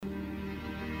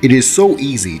It is so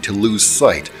easy to lose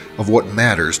sight of what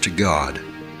matters to God.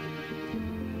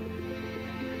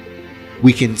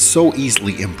 We can so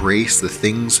easily embrace the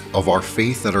things of our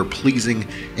faith that are pleasing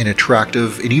and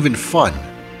attractive and even fun,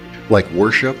 like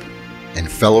worship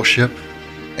and fellowship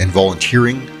and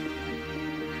volunteering.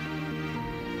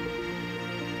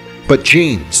 But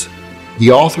James,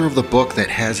 the author of the book that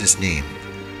has his name,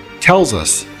 tells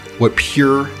us what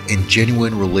pure and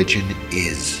genuine religion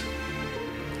is.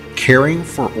 Caring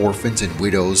for orphans and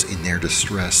widows in their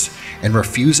distress and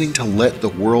refusing to let the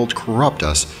world corrupt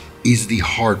us is the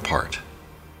hard part.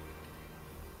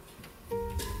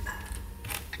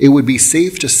 It would be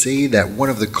safe to say that one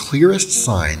of the clearest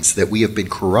signs that we have been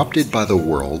corrupted by the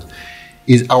world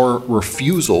is our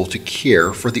refusal to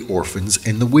care for the orphans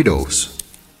and the widows.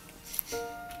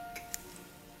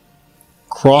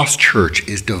 Cross Church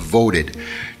is devoted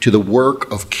to the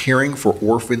work of caring for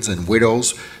orphans and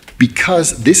widows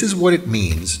because this is what it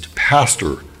means to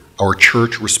pastor our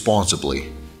church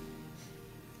responsibly.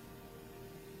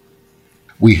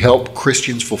 We help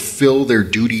Christians fulfill their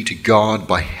duty to God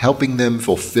by helping them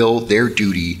fulfill their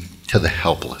duty to the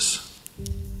helpless.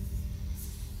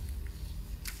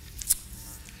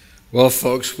 Well,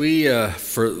 folks, we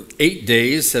for 8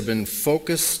 days have been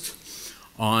focused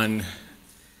on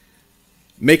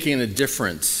making a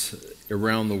difference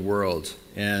around the world.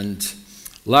 And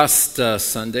last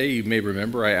Sunday, you may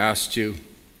remember, I asked you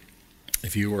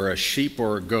if you were a sheep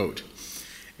or a goat.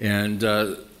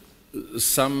 And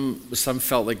some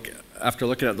felt like after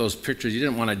looking at those pictures, you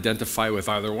didn't want to identify with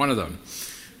either one of them.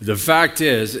 The fact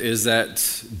is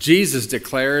that Jesus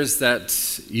declares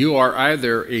that you are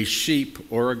either a sheep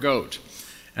or a goat.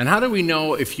 And how do we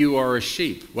know if you are a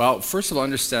sheep? Well, first of all,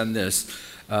 understand this.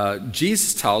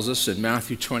 Jesus tells us in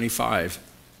Matthew 25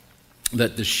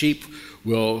 that the sheep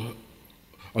are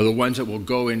the ones that will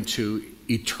go into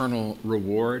eternal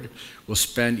reward, will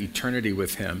spend eternity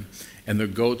with him, and the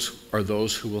goats are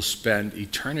those who will spend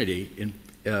eternity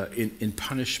in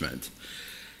punishment.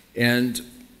 And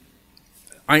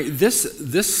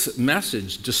this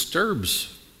message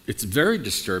disturbs. It's very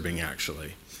disturbing,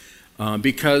 actually,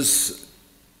 because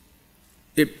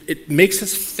it makes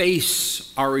us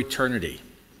face our eternity.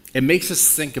 It makes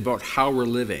us think about how we're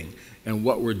living and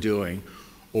what we're doing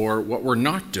or what we're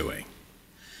not doing.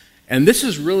 And this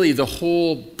is really the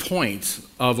whole point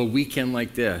of a weekend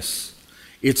like this.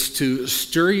 It's to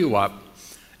stir you up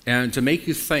and to make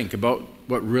you think about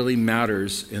what really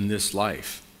matters in this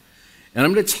life. And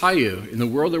I'm going to tell you, in the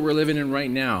world that we're living in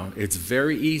right now, it's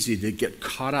very easy to get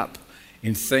caught up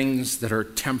in things that are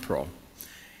temporal.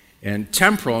 And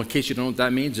temporal, in case you don't know what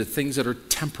that means, are things that are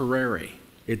temporary.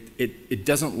 It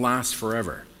doesn't last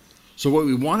forever. So what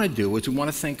we want to do is we want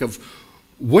to think of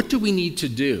what do we need to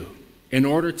do in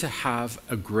order to have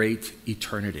a great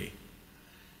eternity.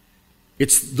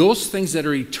 It's those things that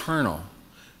are eternal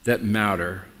that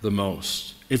matter the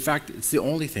most. In fact, it's the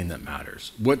only thing that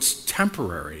matters. What's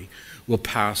temporary will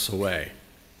pass away.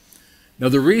 Now,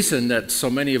 the reason that so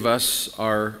many of us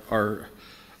are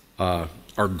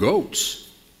goats,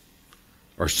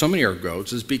 or so many are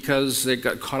goats, is because they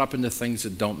got caught up in the things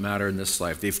that don't matter in this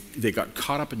life. They got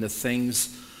caught up in the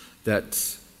things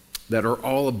that are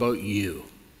all about you.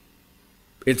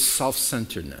 It's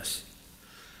self-centeredness.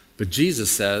 But Jesus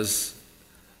says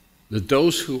that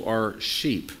those who are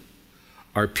sheep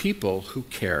are people who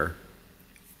care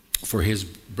for his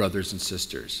brothers and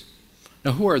sisters.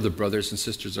 Now, who are the brothers and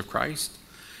sisters of Christ?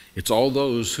 It's all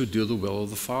those who do the will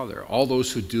of the Father, all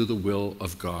those who do the will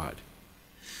of God.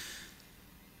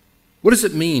 What does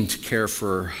it mean to care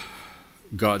for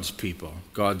God's people,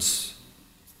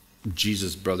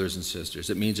 Jesus' brothers and sisters?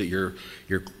 It means that you're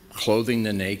clothing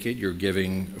the naked, you're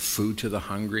giving food to the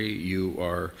hungry, you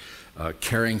are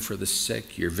caring for the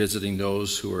sick, you're visiting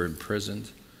those who are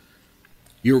imprisoned.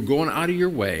 You're going out of your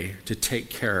way to take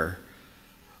care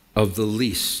of the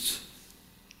least,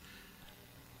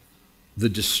 the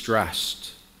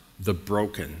distressed, the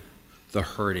broken, the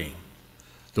hurting,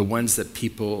 the ones that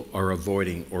people are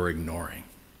avoiding or ignoring.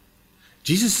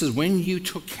 Jesus says, when you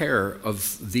took care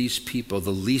of these people,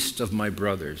 the least of my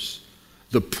brothers,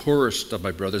 the poorest of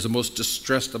my brothers, the most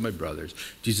distressed of my brothers,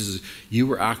 Jesus says, you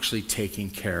were actually taking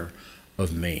care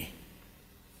of me.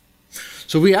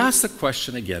 So we ask the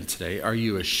question again today, are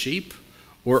you a sheep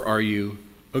or are you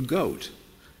a goat?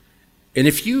 And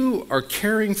if you are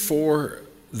caring for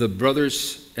the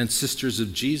brothers and sisters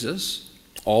of Jesus,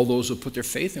 all those who put their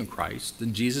faith in Christ,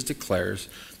 then Jesus declares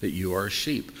that you are a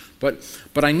sheep. But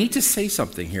I need to say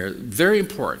something here, very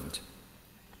important.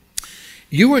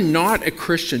 You are not a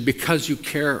Christian because you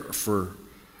care for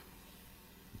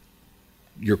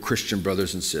your Christian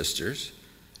brothers and sisters.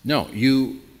 No,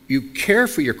 you you care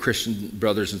for your Christian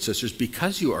brothers and sisters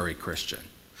because you are a Christian.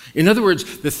 In other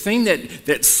words, the thing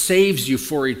that saves you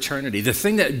for eternity, the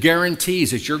thing that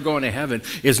guarantees that you're going to heaven,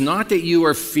 is not that you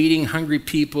are feeding hungry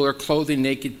people or clothing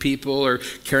naked people or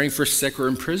caring for sick or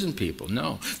imprisoned people.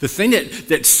 No. The thing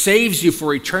that saves you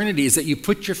for eternity is that you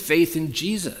put your faith in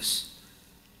Jesus.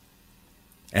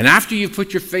 And after you've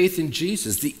put your faith in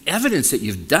Jesus, the evidence that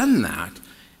you've done that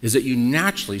is that you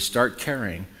naturally start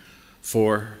caring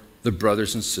for the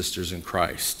brothers and sisters in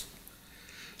Christ.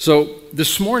 So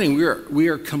this morning we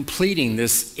are completing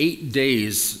this 8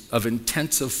 days of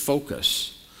intensive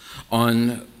focus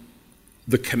on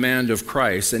the command of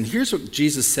Christ. And here's what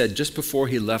Jesus said just before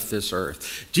he left this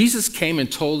earth. Jesus came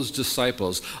and told his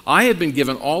disciples, "I have been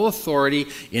given all authority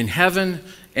in heaven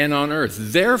and on earth.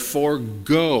 Therefore,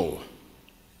 go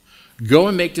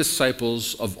and make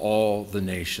disciples of all the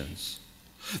nations."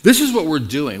 This is what we're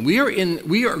doing. We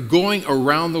are going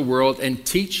around the world and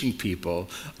teaching people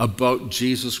about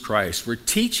Jesus Christ. We're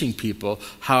teaching people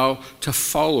how to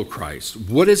follow Christ.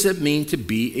 What does it mean to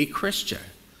be a Christian?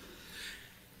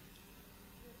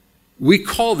 We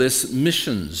call this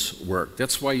missions work.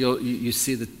 That's why you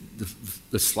see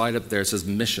the slide up there. It says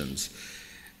missions.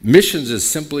 Missions is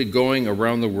simply going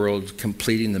around the world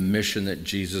completing the mission that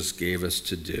Jesus gave us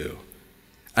to do.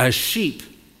 As sheep,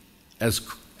 as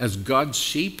God's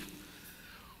sheep,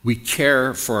 we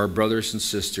care for our brothers and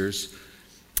sisters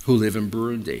who live in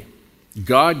Burundi.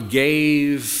 God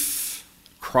gave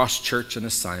Cross Church an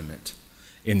assignment,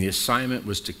 and the assignment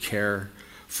was to care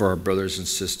for our brothers and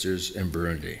sisters in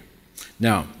Burundi.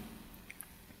 Now,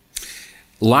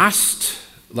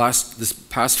 this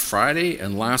past Friday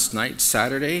and last night,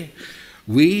 Saturday,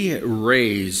 we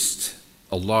raised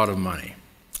a lot of money.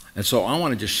 And so I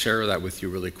want to just share that with you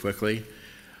really quickly.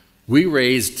 We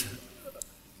raised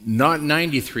not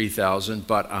 93,000,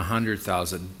 but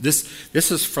 100,000. This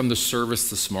is from the service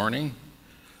this morning.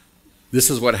 This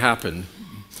is what happened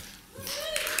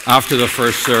after the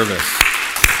first service.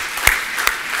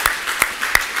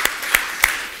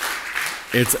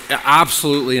 It's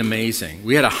absolutely amazing.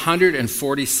 We had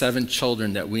 147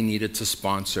 children that we needed to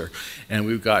sponsor, and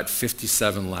we've got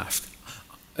 57 left.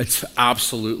 It's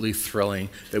absolutely thrilling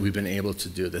that we've been able to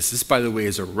do this. This, by the way,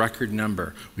 is a record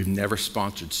number. We've never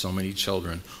sponsored so many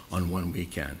children on one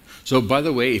weekend. So, by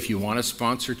the way, if you want to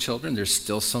sponsor children, there's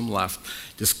still some left.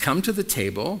 Just come to the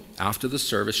table after the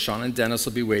service. Sean and Dennis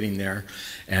will be waiting there,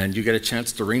 and you get a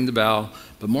chance to ring the bell.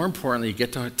 But more importantly, you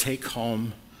get to take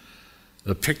home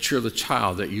the picture of the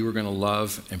child that you are going to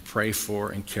love and pray for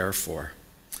and care for.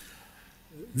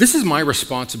 This is my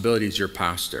responsibility as your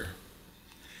pastor.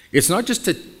 It's not just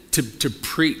to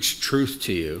preach truth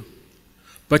to you,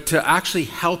 but to actually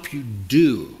help you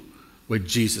do what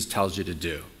Jesus tells you to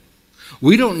do.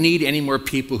 We don't need any more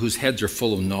people whose heads are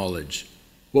full of knowledge.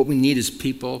 What we need is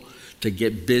people to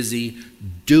get busy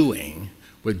doing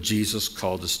what Jesus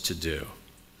called us to do.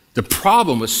 The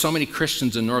problem with so many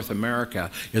Christians in North America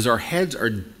is our heads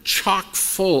are chock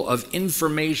full of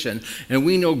information, and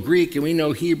we know Greek and we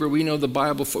know Hebrew, we know the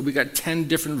Bible. We got 10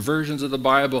 different versions of the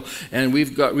Bible, and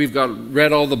we've got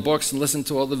read all the books and listened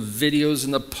to all the videos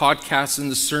and the podcasts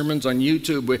and the sermons on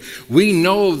YouTube. We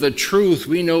know the truth.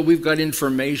 We know we've got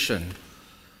information.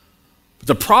 But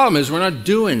the problem is we're not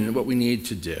doing what we need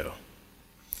to do.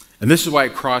 And this is why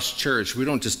at Cross Church, we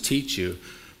don't just teach you,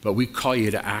 but we call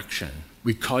you to action.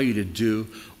 We call you to do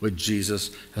what Jesus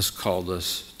has called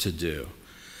us to do.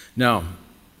 Now,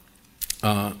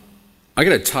 I got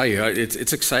to tell you,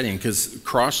 it's exciting because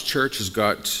Cross Church has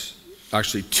got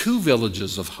actually 2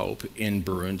 villages of hope in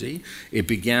Burundi. It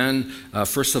began,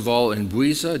 first of all, in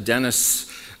Bwiza. Dennis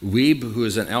Weeb, who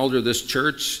is an elder of this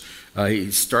church, he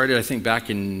started, I think,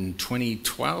 back in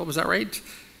 2012. Is that right?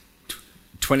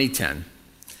 2010.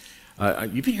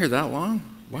 You've been here that long?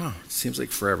 Wow, it seems like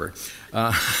forever.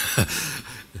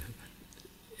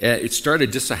 It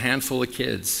started just a handful of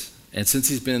kids. And since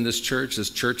he's been in this church has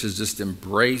just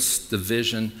embraced the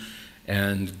vision,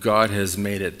 and God has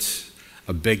made it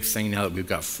a big thing now that we've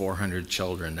got 400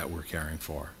 children that we're caring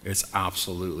for. It's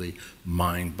absolutely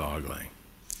mind-boggling.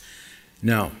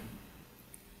 Now,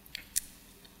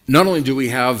 not only do we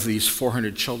have these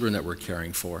 400 children that we're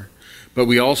caring for, but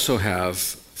we also have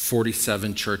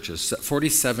 47 churches,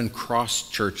 47 cross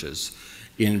churches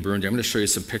in Burundi. I'm going to show you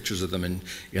some pictures of them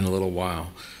in a little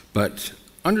while. But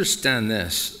understand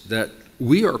this, that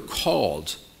we are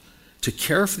called to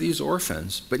care for these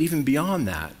orphans, but even beyond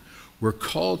that, we're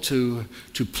called to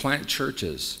plant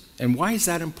churches. And why is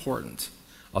that important?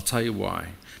 I'll tell you why.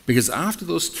 Because after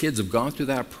those kids have gone through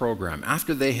that program,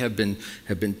 after they have been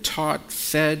taught,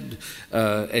 fed,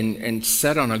 and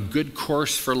set on a good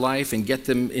course for life and get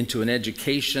them into an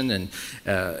education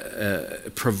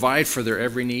and provide for their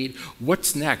every need,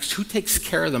 what's next? Who takes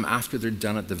care of them after they're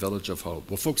done at the Village of Hope?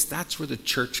 Well, folks, that's where the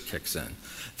church kicks in.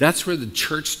 That's where the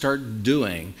church starts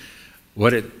doing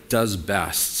what it does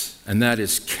best, and that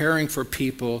is caring for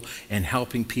people and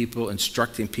helping people,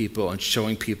 instructing people, and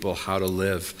showing people how to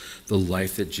live the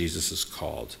life that Jesus has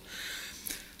called.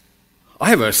 I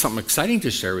have something exciting to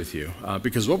share with you,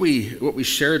 because what we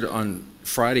shared on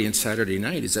Friday and Saturday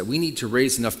night is that we need to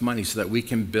raise enough money so that we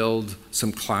can build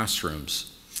some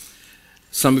classrooms.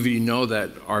 Some of you know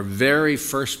that our very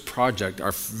first project,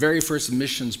 our very first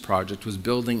missions project, was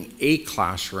building a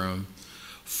classroom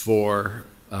for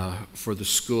the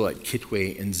school at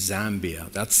Kitwe in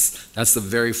Zambia. That's the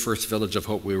very first Village of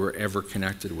Hope we were ever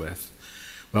connected with.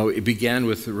 Well, it began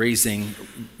with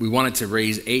we wanted to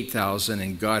raise $8,000,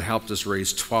 and God helped us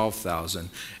raise $12,000.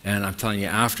 And I'm telling you,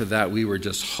 after that, we were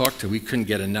just hooked, and we couldn't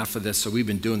get enough of this, so we've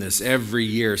been doing this every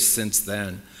year since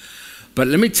then. But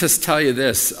let me just tell you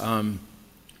this.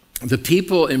 The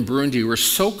people in Burundi were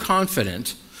so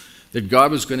confident that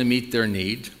God was going to meet their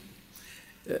need.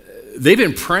 They've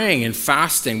been praying and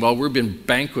fasting while we've been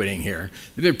banqueting here.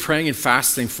 They've been praying and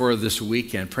fasting for this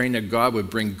weekend, praying that God would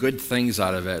bring good things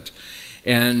out of it.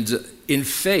 And in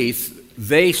faith,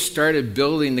 they started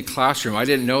building the classroom. I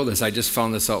didn't know this. I just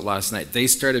found this out last night. They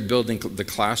started building the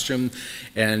classroom,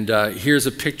 and here's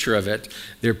a picture of it.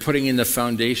 They're putting in the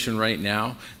foundation right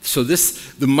now. So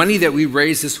the money that we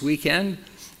raised this weekend,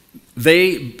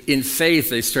 in faith,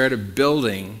 they started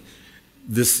building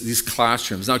these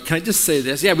classrooms. Now, can I just say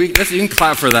this? Yeah, you can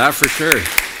clap for that for sure.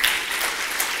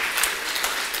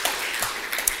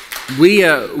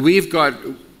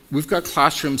 We've got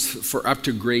classrooms for up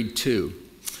to grade 2,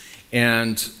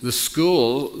 and the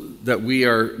school that we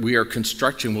are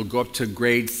constructing will go up to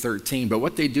grade 13. But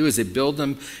what they do is they build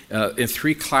them in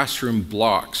 3 classroom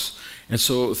blocks. And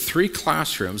so 3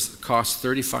 classrooms cost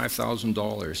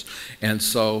 $35,000. And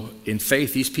so in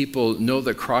faith, these people know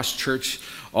that Cross Church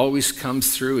always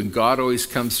comes through and God always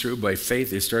comes through. By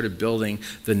faith, they started building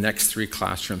the next 3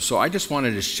 classrooms. So I just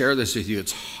wanted to share this with you.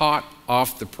 It's hot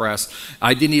off the press.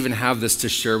 I didn't even have this to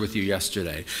share with you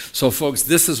yesterday. So folks,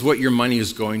 this is what your money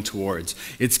is going towards.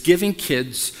 It's giving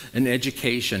kids an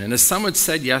education. And as someone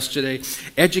said yesterday,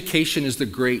 education is the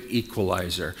great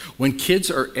equalizer. When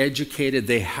kids are educated,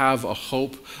 they have a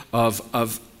hope of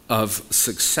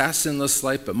success in this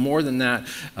life, but more than that,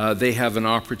 they have an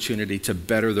opportunity to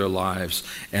better their lives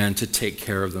and to take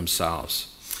care of themselves.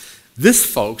 This,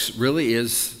 folks, really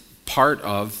is part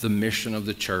of the mission of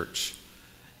the church.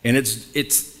 And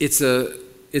it's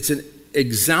an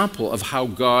example of how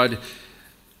God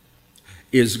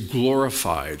is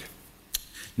glorified.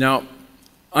 Now,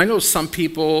 I know some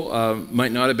people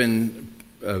might not have been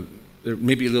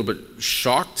maybe a little bit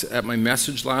shocked at my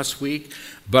message last week,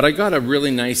 but I got a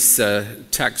really nice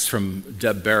text from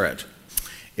Deb Barrett.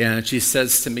 And she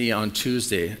says to me on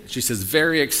Tuesday, she says,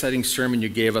 "Very exciting sermon you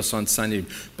gave us on Sunday,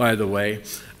 by the way.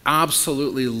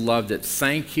 Absolutely loved it.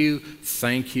 Thank you,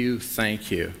 thank you, thank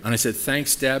you." And I said,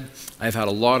 "Thanks, Deb. I've had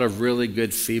a lot of really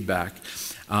good feedback."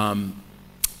 And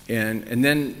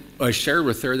then I shared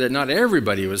with her that not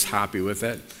everybody was happy with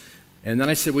it. And then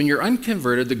I said, when you're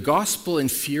unconverted, the gospel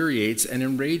infuriates and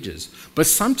enrages. But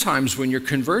sometimes when you're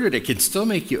converted, it can still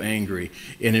make you angry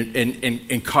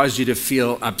and cause you to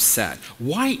feel upset.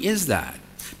 Why is that?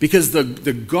 Because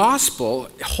the gospel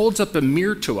holds up a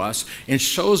mirror to us and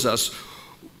shows us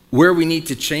where we need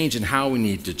to change and how we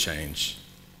need to change.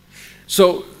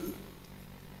 So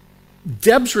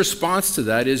Deb's response to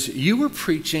that is, you were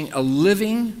preaching a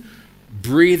living,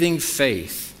 breathing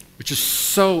faith, which is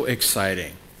so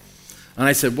exciting. And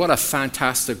I said, what a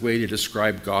fantastic way to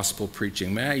describe gospel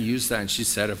preaching. May I use that? And she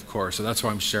said, of course. So that's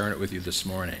why I'm sharing it with you this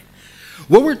morning.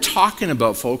 What we're talking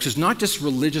about, folks, is not just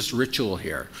religious ritual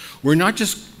here. We're not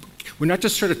just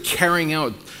sort of carrying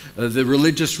out the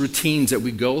religious routines that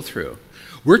we go through.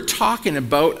 We're talking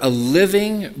about a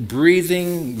living,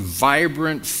 breathing,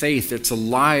 vibrant faith. It's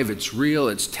alive, it's real,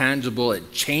 it's tangible,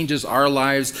 it changes our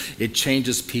lives, it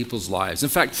changes people's lives. In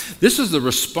fact, this is the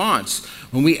response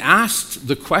when we asked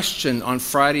the question on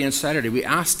Friday and Saturday. We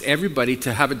asked everybody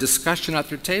to have a discussion at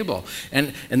their table.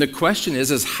 And the question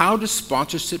is how does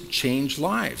sponsorship change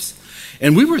lives?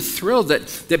 And we were thrilled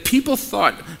that people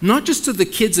thought not just of the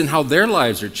kids and how their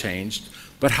lives are changed,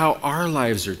 but how our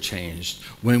lives are changed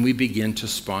when we begin to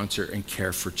sponsor and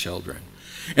care for children.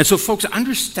 And so, folks,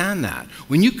 understand that.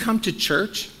 When you come to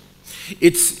church,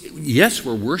 yes,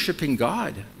 we're worshiping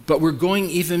God, but we're going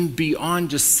even beyond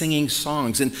just singing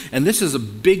songs. And this is a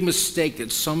big mistake that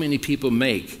so many people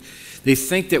make. They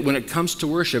think that when it comes to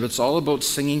worship, it's all about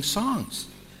singing songs.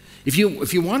 If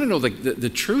you want to know the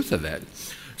truth of it,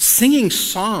 singing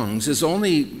songs is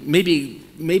only maybe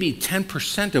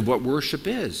 10% of what worship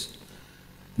is.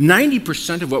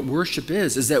 90% of what worship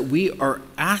is that we are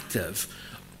active,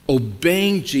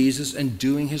 obeying Jesus and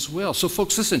doing his will. So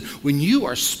folks, listen, when you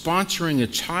are sponsoring a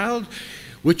child,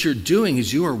 what you're doing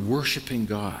is you are worshiping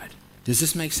God. Does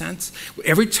this make sense?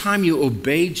 Every time you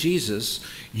obey Jesus,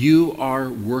 you are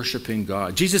worshiping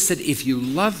God. Jesus said, if you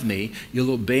love me,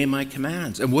 you'll obey my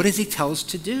commands. And what does he tell us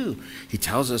to do? He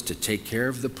tells us to take care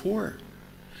of the poor,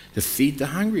 to feed the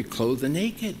hungry, clothe the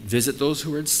naked, visit those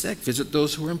who are sick, visit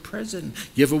those who are in prison,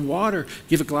 give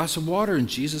a glass of water in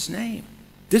Jesus' name.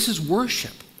 This is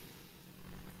worship.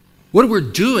 What we're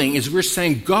doing is we're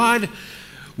saying, God,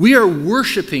 we are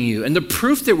worshiping you. And the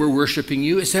proof that we're worshiping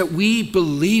you is that we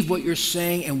believe what you're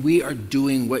saying and we are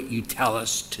doing what you tell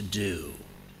us to do.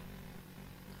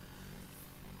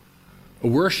 A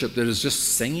worship that is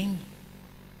just singing,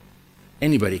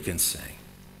 anybody can sing.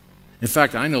 In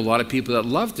fact, I know a lot of people that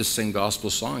love to sing gospel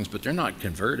songs, but they're not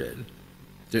converted.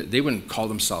 They wouldn't call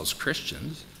themselves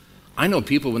Christians. I know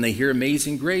people, when they hear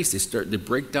Amazing Grace, they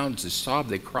break down, they sob,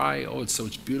 they cry. Oh, it's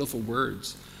such beautiful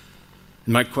words.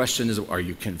 And my question is, are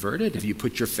you converted? Have you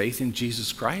put your faith in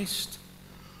Jesus Christ?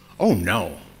 Oh,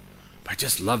 no. I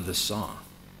just love this song.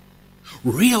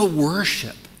 Real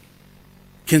worship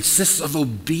consists of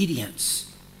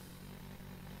obedience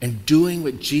and doing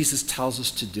what Jesus tells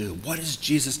us to do. What does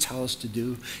Jesus tell us to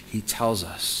do? He tells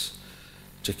us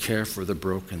to care for the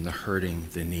broken, the hurting,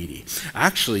 the needy.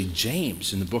 Actually,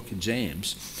 James, in the book of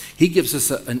James, he gives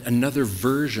us another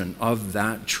version of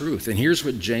that truth. And here's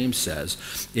what James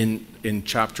says in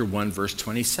chapter 1, verse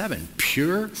 27.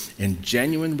 Pure and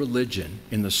genuine religion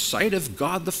in the sight of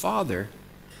God the Father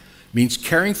means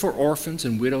caring for orphans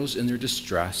and widows in their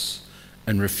distress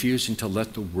and refusing to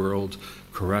let the world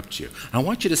corrupt you. I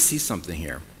want you to see something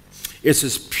here. It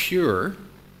says pure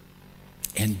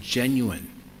and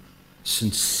genuine,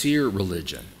 sincere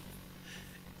religion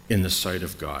in the sight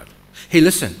of God. Hey,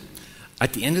 listen,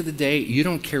 at the end of the day, you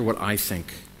don't care what I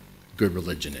think good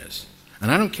religion is. And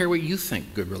I don't care what you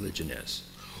think good religion is.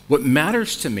 What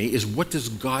matters to me is, what does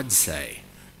God say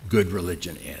good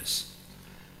religion is?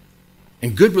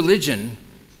 And good religion,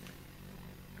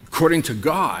 according to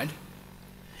God,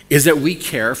 is that we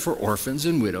care for orphans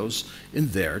and widows in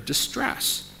their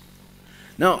distress.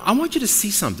 Now, I want you to see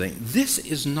something. This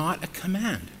is not a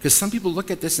command. Because some people look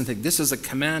at this and think, this is a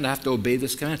command, I have to obey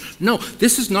this command. No,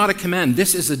 this is not a command.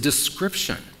 This is a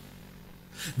description.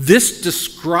 This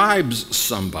describes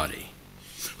somebody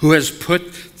who has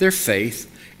put their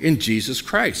faith in Jesus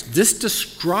Christ. This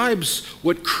describes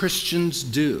what Christians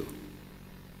do.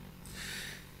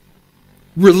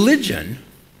 Religion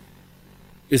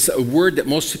is a word that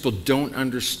most people don't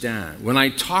understand. When I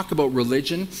talk about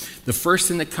religion, the first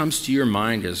thing that comes to your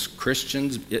mind is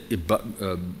Christians,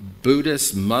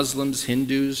 Buddhists, Muslims,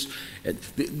 Hindus.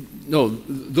 No,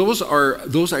 those are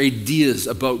ideas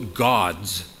about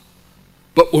gods.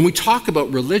 But when we talk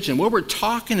about religion, what we're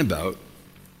talking about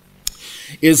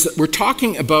is we're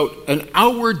talking about an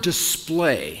outward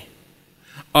display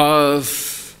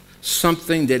of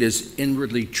something that is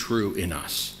inwardly true in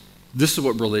us. This is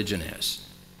what religion is.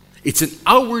 It's an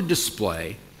outward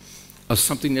display of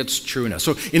something that's true in us.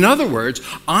 So, in other words,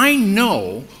 I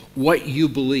know what you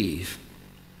believe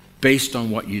based on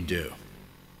what you do,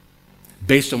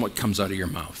 based on what comes out of your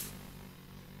mouth.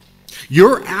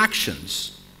 Your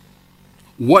actions,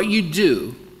 what you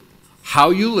do,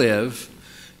 how you live,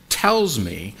 tells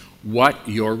me what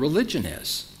your religion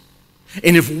is.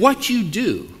 And if what you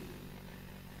do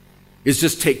is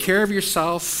just take care of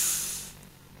yourself,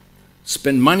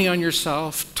 spend money on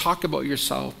yourself, talk about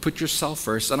yourself, put yourself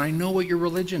first, and I know what your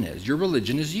religion is. Your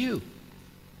religion is you.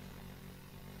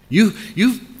 You've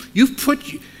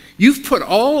put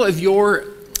all of your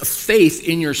faith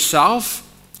in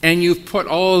yourself, and you've put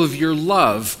all of your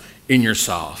love in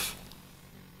yourself.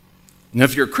 Now,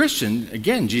 if you're a Christian,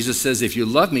 again, Jesus says, if you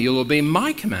love me, you'll obey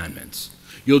my commandments.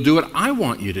 You'll do what I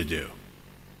want you to do.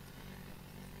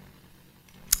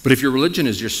 But if your religion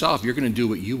is yourself, you're going to do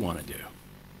what you want to do.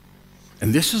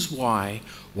 And this is why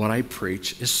what I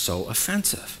preach is so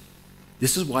offensive.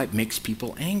 This is why it makes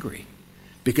people angry.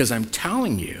 Because I'm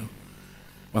telling you,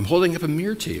 I'm holding up a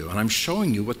mirror to you, and I'm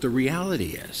showing you what the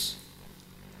reality is.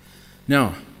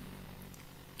 Now,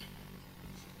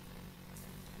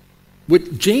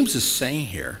 what James is saying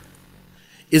here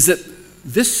is that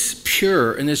this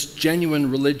pure and this genuine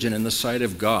religion in the sight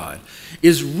of God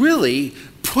is really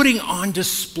putting on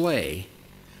display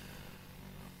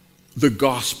the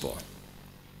gospel.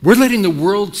 We're letting the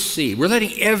world see, we're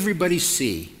letting everybody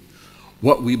see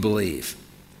what we believe.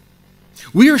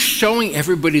 We are showing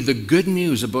everybody the good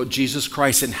news about Jesus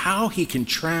Christ and how he can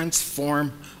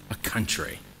transform a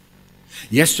country.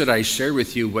 Yesterday, I shared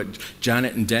with you what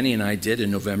Janet and Denny and I did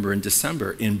in November and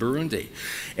December in Burundi.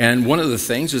 And one of the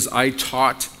things is I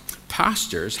taught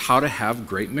pastors how to have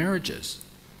great marriages.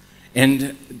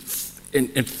 And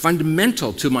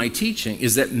fundamental to my teaching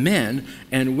is that men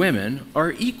and women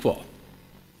are equal.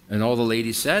 And all the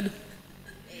ladies said?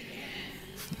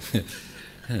 Amen.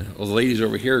 Well, the ladies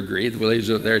over here agree. The ladies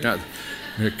over there,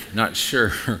 they're not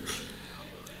sure.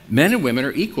 Men and women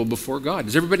are equal before God.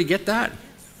 Does everybody get that?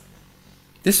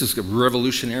 This is a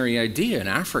revolutionary idea in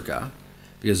Africa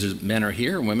because men are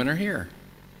here and women are here.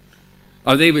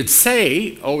 They would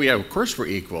say, oh yeah, of course we're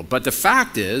equal. But the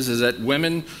fact is that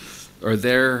women are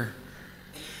there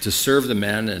to serve the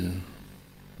men, and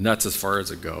that's as far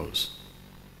as it goes.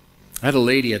 I had a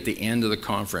lady at the end of the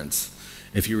conference.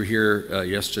 If you were here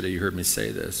yesterday, you heard me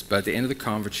say this. But at the end of the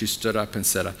conference, she stood up and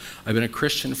said, I've been a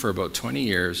Christian for about 20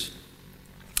 years.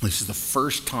 This is the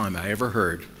first time I ever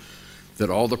heard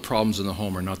that all the problems in the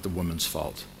home are not the woman's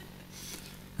fault.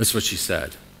 That's what she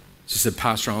said. She said,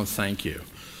 Pastor Allen, thank you.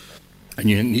 And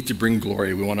you need to bring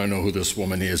glory. We want to know who this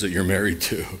woman is that you're married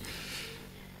to.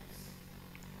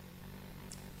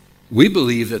 We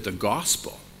believe that the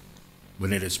gospel,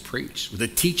 when it is preached, the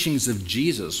teachings of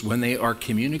Jesus, when they are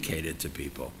communicated to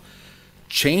people,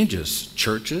 changes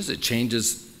churches, it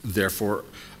changes, therefore,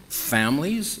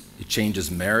 families, it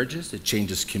changes marriages, it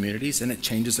changes communities, and it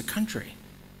changes a country.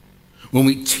 When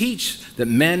we teach that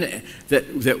men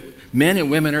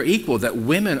and women are equal, that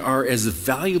women are as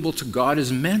valuable to God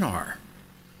as men are,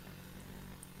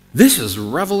 this is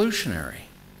revolutionary.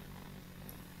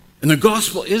 And the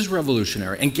gospel is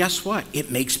revolutionary. And guess what? It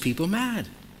makes people mad.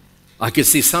 I could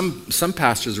see some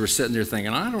pastors were sitting there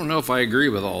thinking, I don't know if I agree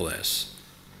with all this.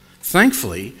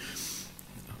 Thankfully,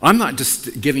 I'm not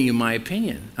just giving you my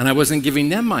opinion. And I wasn't giving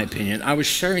them my opinion. I was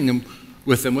sharing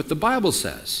with them what the Bible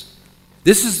says.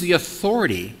 This is the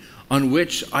authority on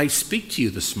which I speak to you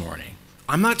this morning.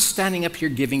 I'm not standing up here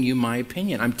giving you my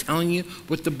opinion. I'm telling you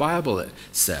what the Bible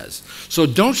says. So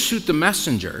don't shoot the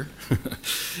messenger.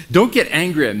 Don't get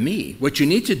angry at me. What you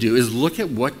need to do is look at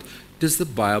what does the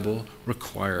Bible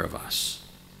require of us.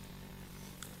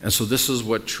 And so this is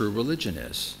what true religion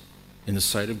is in the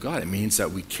sight of God. It means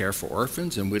that we care for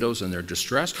orphans and widows in their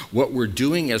distress. What we're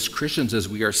doing as Christians is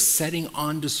we are setting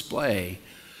on display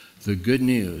the good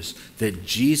news that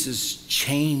Jesus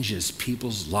changes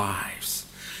people's lives,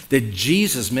 that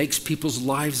Jesus makes people's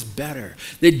lives better,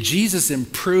 that Jesus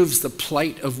improves the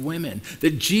plight of women,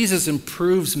 that Jesus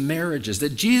improves marriages,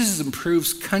 that Jesus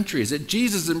improves countries, that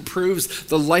Jesus improves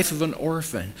the life of an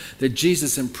orphan, that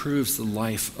Jesus improves the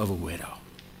life of a widow.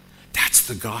 That's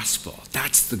the gospel.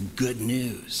 That's the good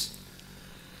news.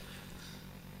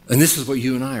 And this is what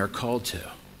you and I are called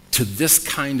to this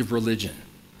kind of religion,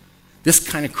 this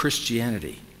kind of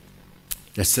Christianity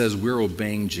that says we're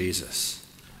obeying Jesus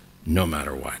no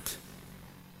matter what.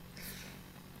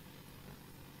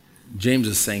 James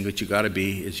is saying what you got to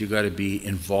be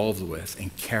involved with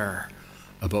and care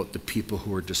about the people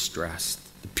who are distressed,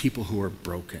 the people who are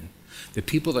broken, the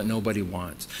people that nobody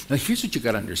wants. Now here's what you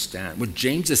got to understand. What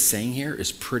James is saying here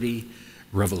is pretty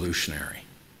revolutionary.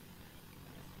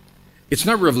 It's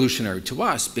not revolutionary to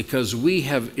us because we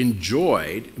have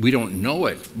enjoyed, we don't know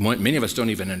it, many of us don't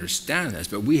even understand this,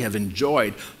 but we have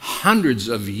enjoyed hundreds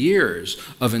of years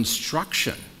of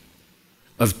instruction,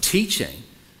 of teaching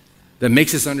that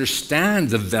makes us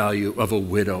understand the value of a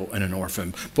widow and an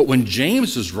orphan. But when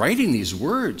James is writing these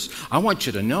words, I want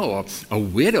you to know a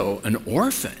widow, an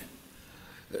orphan,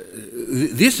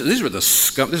 these were the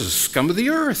scum, this is scum of the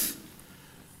earth.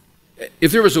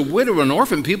 If there was a widow or an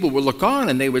orphan, people would look on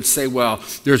and they would say, well,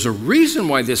 there's a reason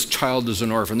why this child is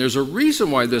an orphan. There's a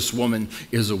reason why this woman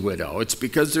is a widow. It's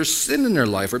because there's sin in their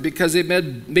life, or because they've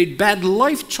made bad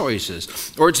life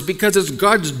choices, or it's because it's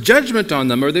God's judgment on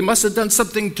them, or they must have done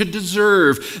something to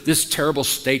deserve this terrible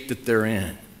state that they're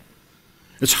in.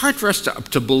 It's hard for us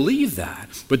to believe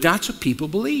that, but that's what people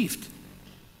believed.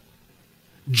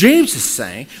 James is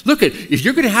saying, look, if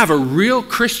you're going to have a real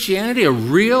Christianity, a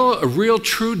real,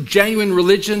 true, genuine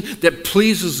religion that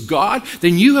pleases God,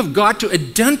 then you have got to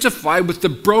identify with the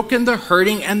broken, the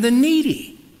hurting, and the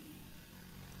needy.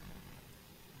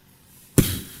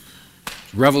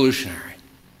 Revolutionary.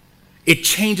 It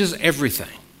changes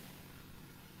everything.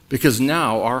 Because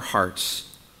now our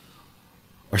hearts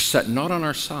are set not on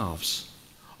ourselves.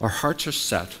 Our hearts are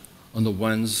set on the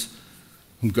ones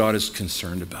whom God is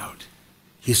concerned about.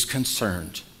 He's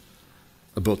concerned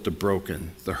about the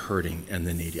broken, the hurting, and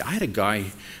the needy. I had a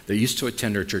guy that used to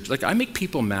attend our church. Like, I make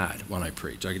people mad when I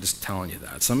preach. I'm just telling you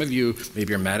that. Some of you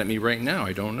maybe are mad at me right now.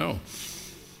 I don't know.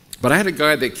 But I had a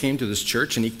guy that came to this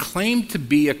church, and he claimed to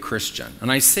be a Christian.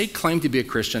 And I say claimed to be a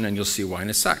Christian, and you'll see why in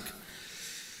a sec.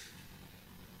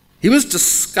 He was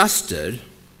disgusted,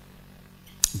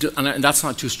 and that's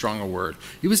not too strong a word.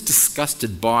 He was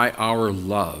disgusted by our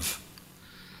love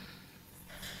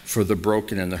for the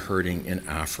broken and the hurting in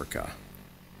Africa.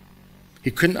 He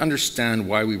couldn't understand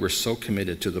why we were so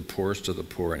committed to the poorest of the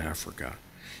poor in Africa.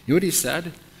 You know what he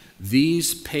said?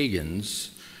 These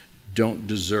pagans don't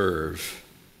deserve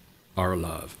our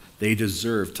love. They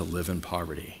deserve to live in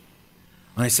poverty.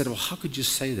 And I said, well, how could you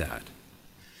say that?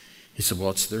 He said, well,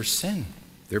 it's their sin.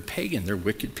 They're pagan. They're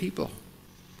wicked people.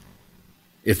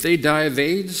 If they die of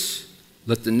AIDS,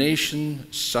 let the nation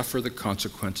suffer the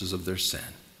consequences of their sin.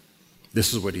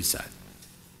 This is what he said.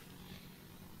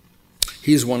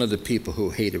 He's one of the people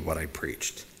who hated what I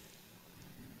preached.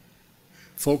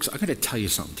 Folks, I'm going to tell you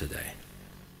something today.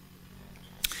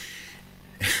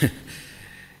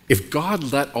 If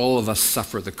God let all of us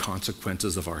suffer the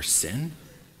consequences of our sin,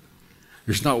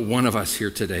 there's not one of us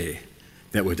here today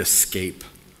that would escape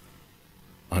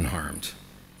unharmed.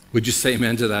 Would you say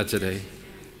amen to that today?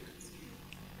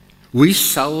 We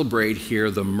celebrate here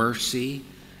the mercy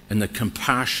and the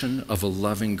compassion of a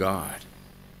loving God.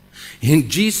 And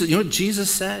Jesus, you know what Jesus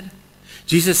said?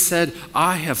 Jesus said,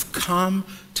 I have come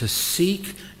to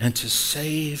seek and to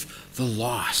save the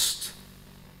lost.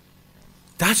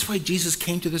 That's why Jesus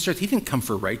came to this earth. He didn't come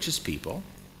for righteous people.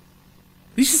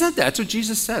 He said that. That's what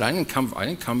Jesus said.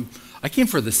 I came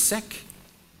for the sick.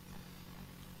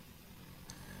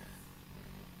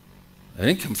 I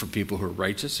didn't come for people who are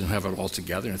righteous and have it all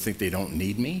together and think they don't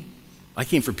need me. I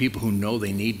came for people who know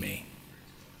they need me.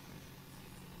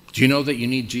 Do you know that you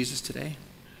need Jesus today?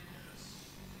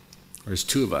 There's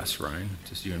two of us, Ryan,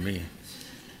 just you and me.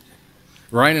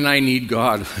 Ryan and I need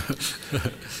God.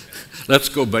 Let's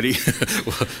go, buddy.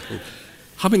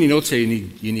 How many know today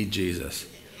you need Jesus?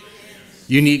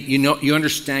 You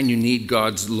understand you need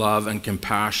God's love and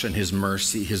compassion, His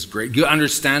mercy, His grace. You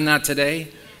understand that today?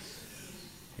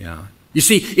 Yeah. You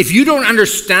see, if you don't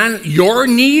understand your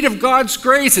need of God's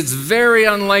grace, it's very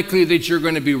unlikely that you're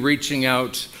going to be reaching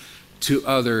out to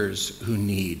others who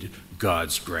need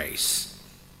God's grace.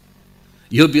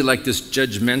 You'll be like this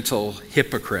judgmental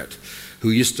hypocrite who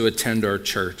used to attend our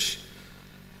church.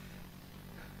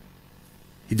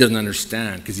 He doesn't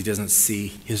understand because he doesn't see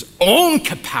his own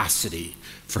capacity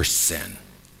for sin.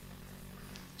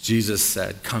 Jesus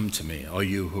said, come to me, all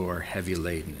you who are heavy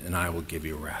laden, and I will give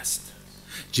you rest.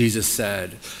 Jesus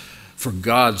said, for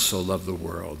God so loved the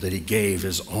world that he gave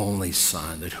his only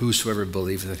Son, that whosoever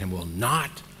believeth in him will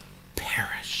not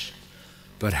perish,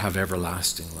 but have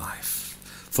everlasting life.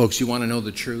 Folks, you want to know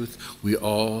the truth? We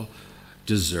all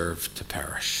deserve to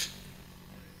perish.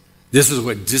 This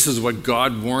is what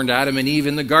God warned Adam and Eve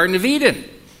in the Garden of Eden.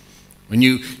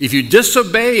 If you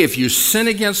disobey, if you sin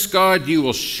against God, you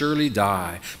will surely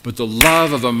die. But the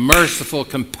love of a merciful,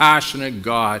 compassionate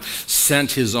God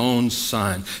sent his own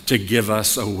Son to give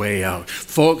us a way out.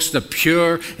 Folks, the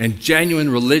pure and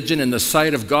genuine religion in the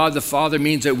sight of God the Father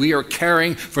means that we are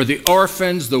caring for the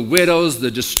orphans, the widows,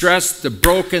 the distressed, the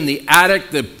broken, the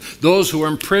addict, those who are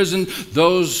in prison,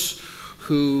 those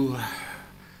who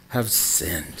have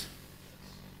sinned.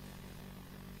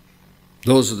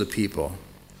 Those are the people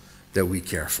that we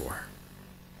care for.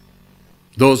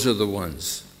 Those are the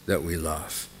ones that we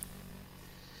love.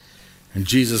 And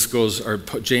James goes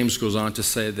on to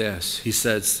say this. He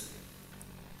says,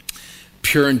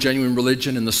 pure and genuine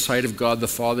religion in the sight of God the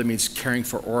Father means caring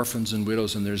for orphans and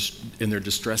widows in their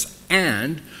distress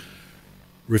and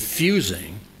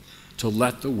refusing to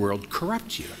let the world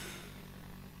corrupt you.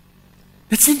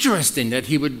 It's interesting that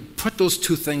he would put those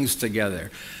two things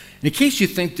together. In case you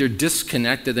think they're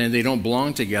disconnected and they don't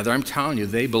belong together, I'm telling you,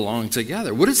 they belong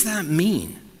together. What does that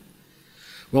mean?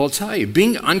 Well, I'll tell you,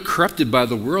 being uncorrupted by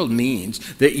the world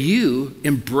means that you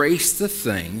embrace the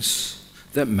things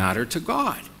that matter to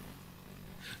God.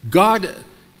 God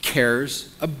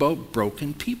cares about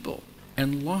broken people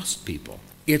and lost people.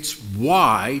 It's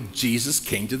why Jesus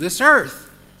came to this earth.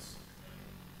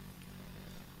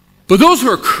 But those who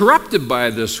are corrupted by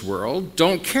this world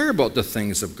don't care about the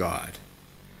things of God.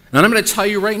 And I'm going to tell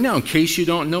you right now, in case you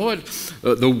don't know it,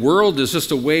 the world is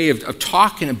just a way of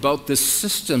talking about the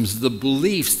systems, the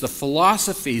beliefs, the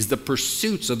philosophies, the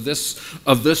pursuits of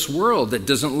this world that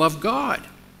doesn't love God.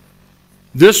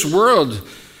 This world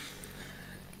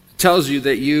tells you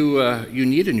that you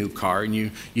need a new car, and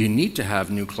you need to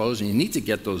have new clothes, and you need to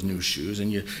get those new shoes,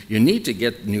 and you need to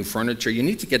get new furniture, you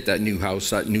need to get that new house,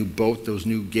 that new boat, those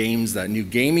new games, that new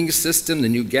gaming system, the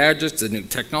new gadgets, the new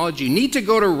technology. You need to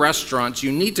go to restaurants,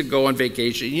 you need to go on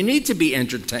vacation, you need to be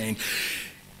entertained.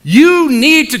 You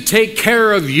need to take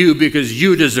care of you because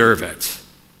you deserve it.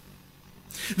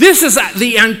 This is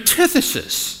the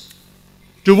antithesis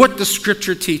to what the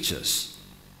Scripture teaches.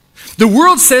 The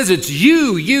world says it's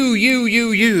you.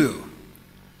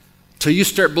 Till you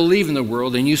start believing the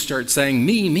world and you start saying,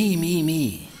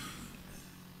 me.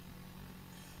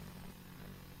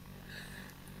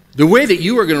 The way that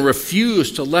you are going to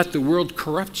refuse to let the world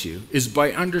corrupt you is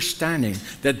by understanding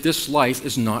that this life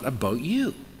is not about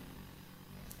you.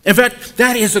 In fact,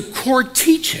 that is a core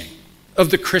teaching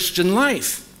of the Christian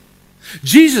life.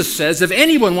 Jesus says, if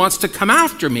anyone wants to come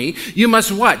after me, you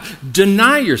must what?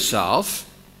 Deny yourself,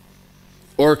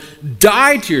 or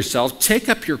die to yourself, take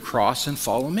up your cross and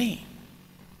follow me.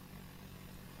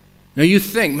 Now you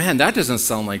think, man, that doesn't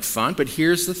sound like fun, but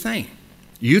here's the thing.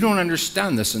 You don't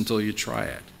understand this until you try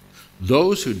it.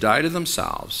 Those who die to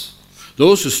themselves,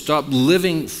 those who stop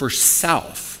living for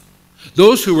self,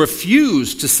 those who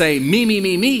refuse to say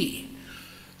me,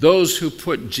 those who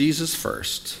put Jesus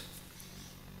first,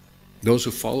 those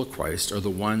who follow Christ are the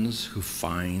ones who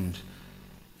find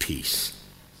peace.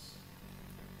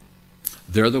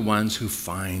 They're the ones who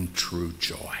find true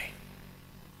joy.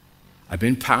 I've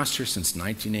been pastor since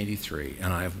 1983,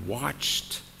 and I've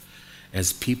watched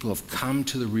as people have come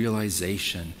to the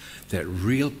realization that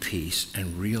real peace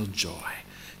and real joy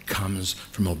comes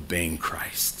from obeying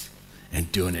Christ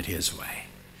and doing it His way.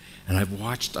 And I've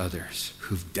watched others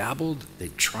who've dabbled,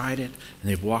 they've tried it, and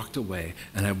they've walked away,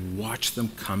 and I've watched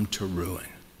them come to ruin.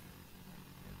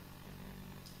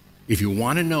 If you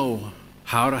want to know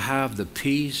how to have the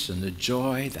peace and the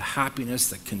joy, the happiness,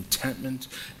 the contentment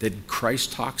that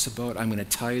Christ talks about, I'm going to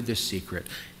tell you this secret.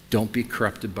 Don't be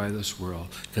corrupted by this world,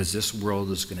 because this world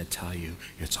is going to tell you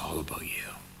it's all about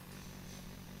you.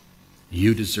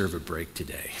 You deserve a break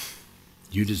today.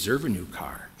 You deserve a new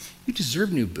car. You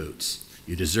deserve new boots.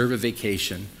 You deserve a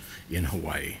vacation in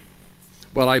Hawaii.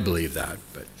 Well, I believe that,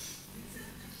 but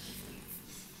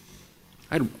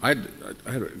I had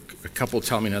a couple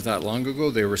tell me not that long ago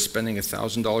they were spending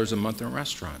 $1,000 a month in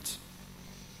restaurants.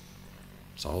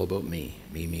 It's all about me.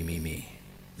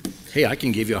 Hey, I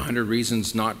can give you 100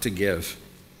 reasons not to give.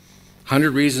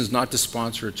 100 reasons not to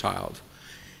sponsor a child.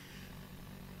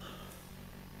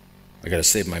 I got to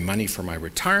save my money for my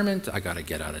retirement. I got to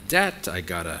get out of debt. I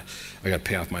got to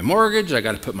pay off my mortgage. I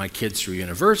got to put my kids through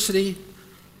university.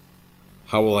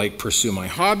 How will I pursue my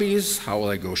hobbies? How will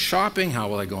I go shopping? How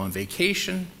will I go on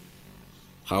vacation?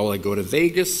 How will I go to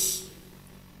Vegas?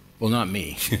 Well, not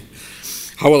me.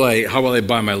 How will I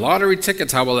buy my lottery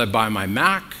tickets? How will I buy my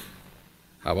Mac?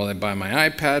 How will I buy my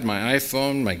iPad, my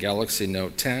iPhone, my Galaxy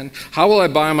Note 10? How will I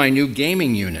buy my new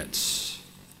gaming units?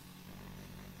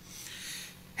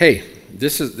 Hey,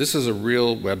 this is a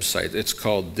real website. It's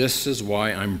called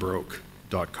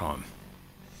thisiswhyimbroke.com.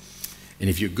 And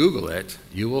if you Google it,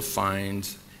 you will find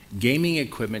gaming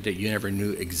equipment that you never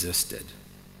knew existed.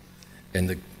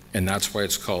 And that's why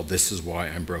it's called This Is Why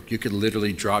I'm Broke. You could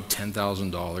literally drop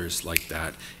 $10,000 like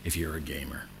that if you're a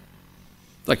gamer.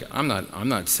 Like, I'm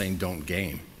not saying don't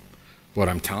game. What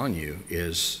I'm telling you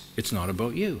is it's not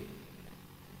about you.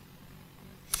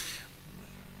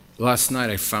 Last night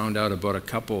I found out about a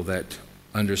couple that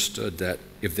understood that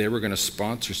if they were going to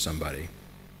sponsor somebody,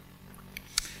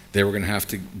 they were going to have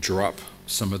to drop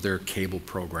some of their cable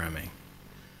programming.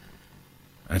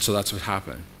 And so that's what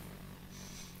happened.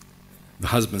 The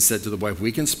husband said to the wife,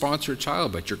 we can sponsor a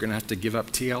child, but you're going to have to give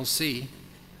up TLC.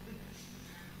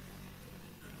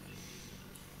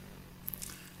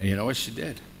 And you know what she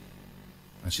did?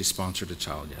 And she sponsored a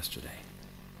child yesterday.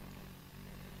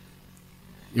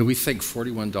 You know, we think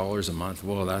 $41 a month,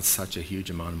 well, that's such a huge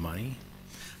amount of money.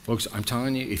 Folks, I'm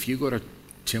telling you, if you go to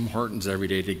Tim Hortons every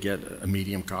day to get a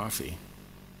medium coffee,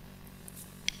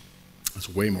 that's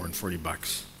way more than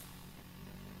 $40.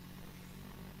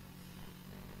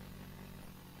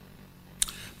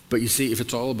 But you see, if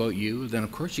it's all about you, then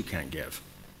of course you can't give.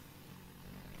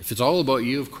 If it's all about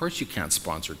you, of course you can't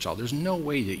sponsor a child. There's no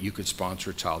way that you could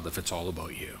sponsor a child if it's all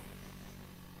about you.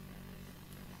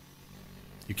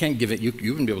 You can't give it, you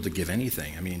wouldn't be able to give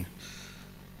anything. I mean,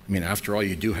 after all,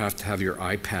 you do have to have your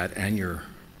iPad and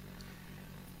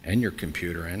your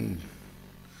computer and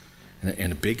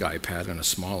a big iPad and a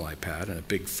small iPad and a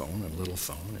big phone and a little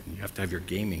phone, and you have to have your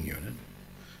gaming unit.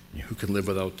 Who can live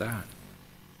without that?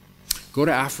 Go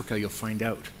to Africa, you'll find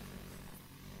out.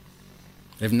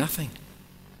 They have nothing.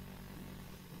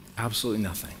 Absolutely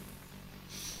nothing.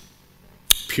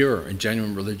 Pure and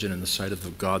genuine religion in the sight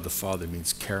of God the Father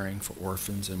means caring for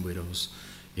orphans and widows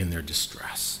in their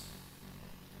distress.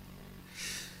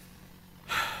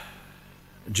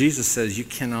 Jesus says you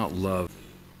cannot love,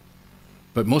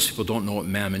 but most people don't know what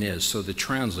mammon is, so the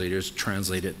translators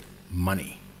translate it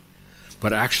money.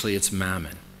 But actually it's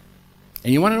mammon.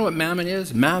 And you want to know what mammon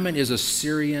is? Mammon is a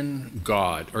Syrian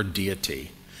god or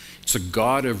deity. It's a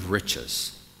god of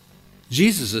riches.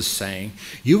 Jesus is saying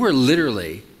you are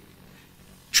literally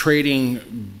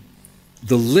trading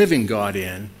the living God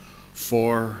in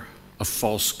for a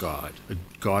false god, a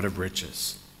god of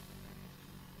riches.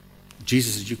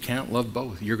 Jesus says you can't love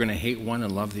both. You're going to hate one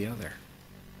and love the other.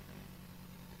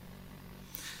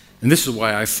 And this is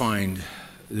why I find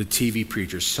the TV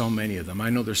preachers, so many of them, I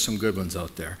know there's some good ones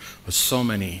out there, but so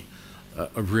many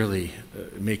really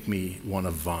make me want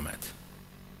to vomit.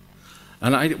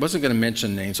 And I wasn't going to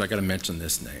mention names, so I got to mention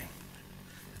this name.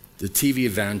 The TV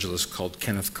evangelist called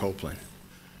Kenneth Copeland.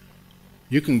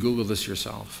 You can Google this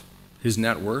yourself. His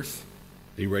net worth,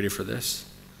 are you ready for this?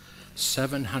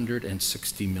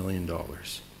 $760 million.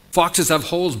 Foxes have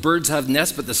holes, birds have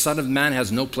nests, but the Son of Man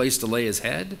has no place to lay his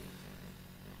head.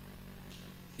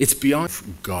 It's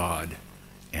beyond God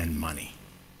and money.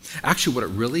 Actually, what it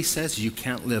really says is you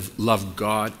can't love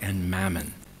God and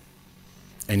mammon.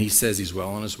 And he says he's well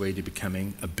on his way to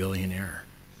becoming a billionaire.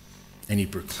 And he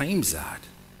proclaims that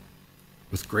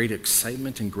with great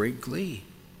excitement and great glee.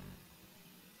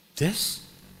 This,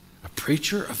 a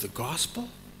preacher of the gospel?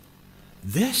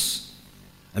 This,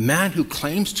 a man who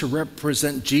claims to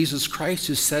represent Jesus Christ,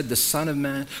 who said the Son of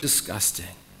Man, disgusting.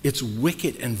 It's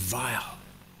wicked and vile.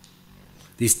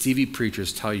 These TV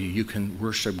preachers tell you you can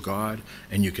worship God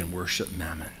and you can worship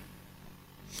mammon.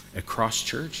 At Cross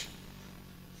Church,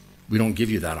 we don't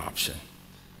give you that option.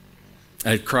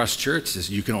 At Cross Church,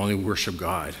 you can only worship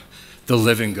God, the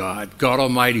living God, God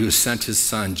Almighty who sent his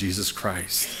Son, Jesus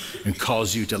Christ, and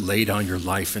calls you to lay down your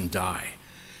life and die.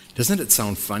 Doesn't it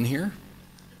sound fun here?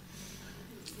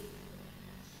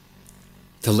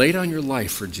 To lay down your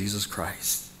life for Jesus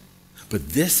Christ. But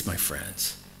this, my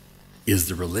friends, is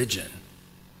the religion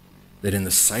that in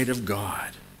the sight of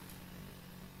God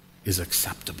is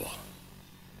acceptable.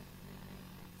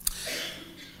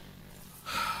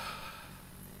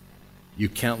 You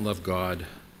can't love God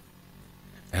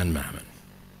and mammon.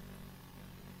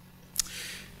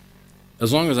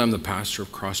 As long as I'm the pastor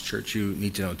of Cross Church, you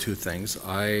need to know two things.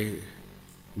 I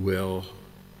will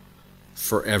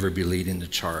forever be leading the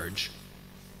charge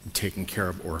in taking care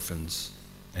of orphans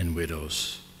and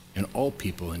widows and all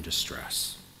people in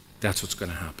distress. That's what's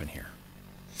going to happen here.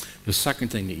 The second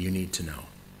thing that you need to know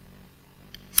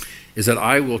is that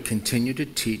I will continue to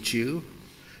teach you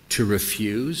to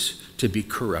refuse to be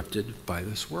corrupted by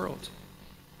this world.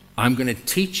 I'm going to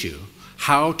teach you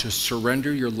how to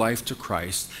surrender your life to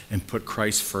Christ and put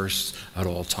Christ first at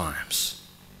all times.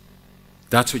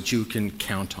 That's what you can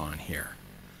count on here.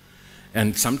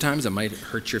 And sometimes it might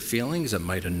hurt your feelings, it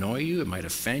might annoy you, it might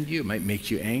offend you, it might make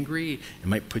you angry, it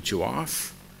might put you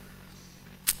off.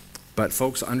 But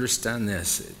folks, understand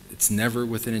this. It's never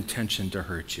with an intention to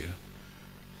hurt you,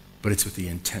 but it's with the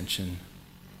intention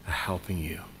of helping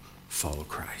you follow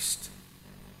Christ.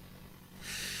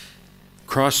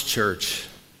 Cross Church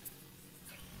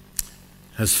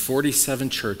has 47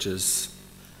 churches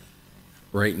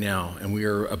right now, and we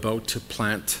are about to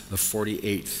plant the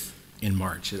 48th in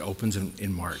March. It opens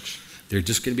in March. They're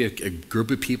just going to be a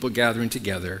group of people gathering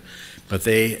together, but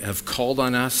they have called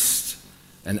on us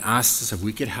and asked us if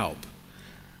we could help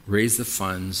raise the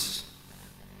funds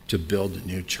to build a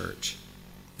new church.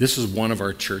 This is one of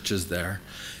our churches there.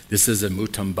 This is in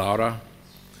Mutambara.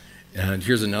 And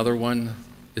here's another one.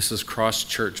 This is Cross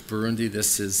Church, Burundi.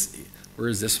 Where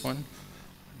is this one?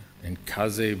 In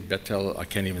Kaze Betel, I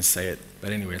can't even say it.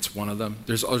 But anyway, it's one of them.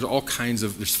 There's all kinds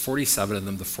of, there's 47 of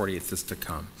them. The 40th is to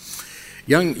come.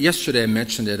 Yesterday I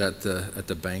mentioned it at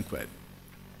the banquet.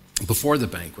 Before the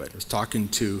banquet, I was talking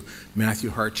to Matthew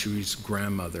Hartree's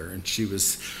grandmother, and she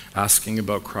was asking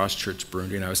about Cross Church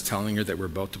Burundi, and I was telling her that we're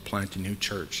about to plant a new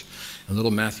church. And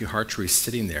little Matthew Hartree is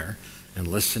sitting there and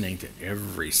listening to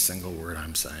every single word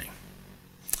I'm saying.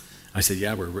 I said,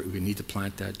 yeah, we need to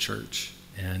plant that church,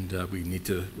 and we need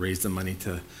to raise the money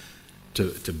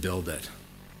to build it.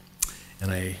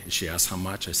 And she asked how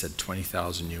much. I said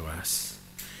 $20,000 US.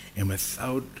 And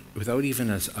without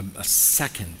even a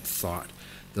second thought,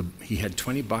 he had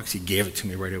 $20. He gave it to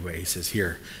me right away. He says,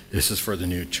 here, this is for the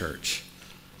new church.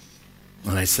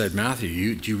 And I said,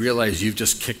 Matthew, do you realize you've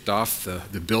just kicked off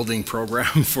the building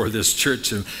program for this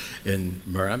church in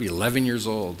I'm 11 years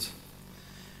old.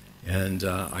 And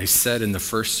I said in the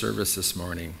first service this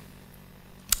morning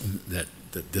that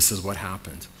that this is what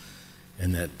happened,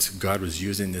 and that God was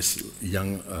using this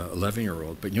young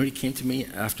 11-year-old. But you know, he came to me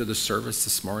after the service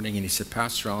this morning, and he said,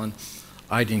 Pastor Allen,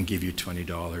 I didn't give you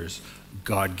 $20.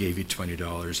 God gave you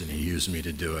 $20, and he used me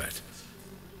to do it.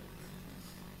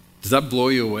 Does that blow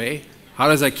you away? How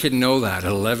does that kid know that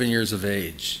at 11 years of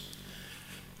age?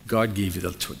 God gave you the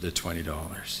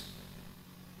 $20.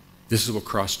 This is what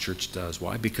Cross Church does.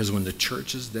 Why? Because when the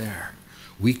church is there,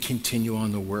 we continue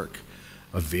on the work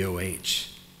of VOH.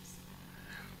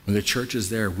 When the church is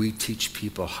there, we teach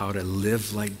people how to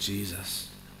live like Jesus.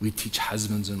 We teach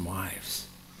husbands and wives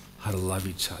how to love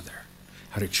each other,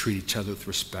 how to treat each other with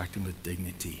respect and with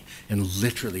dignity, and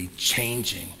literally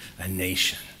changing a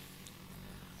nation.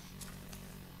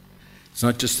 It's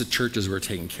not just the churches we're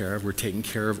taking care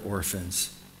of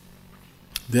orphans.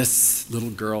 This little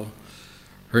girl,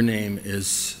 her name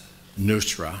is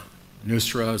Nusra.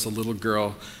 Nusra is a little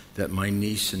girl that my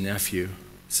niece and nephew,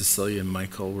 Cecilia and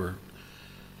Michael, were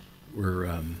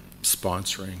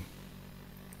sponsoring.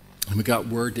 And we got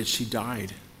word that she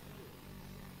died.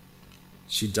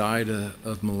 She died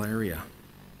of malaria.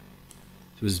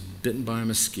 She was bitten by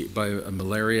a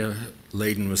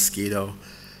malaria-laden mosquito,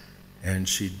 and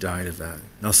she died of that.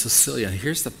 Now, Cecilia, and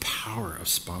here's the power of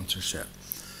sponsorship.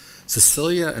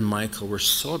 Cecilia and Michael were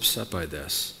so upset by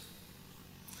this,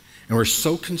 and were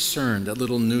so concerned that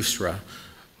little Nusra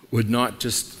would not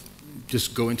just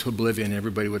go into oblivion and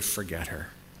everybody would forget her.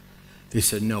 They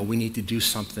said, no, we need to do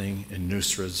something in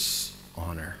Nusra's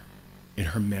honor, in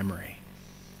her memory.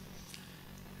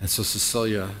 And so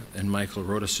Cecilia and Michael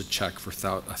wrote us a check for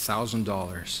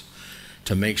 $1,000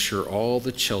 to make sure all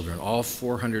the children, all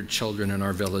 400 children in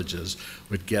our villages,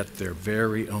 would get their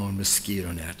very own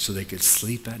mosquito net so they could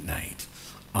sleep at night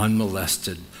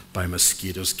unmolested by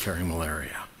mosquitoes carrying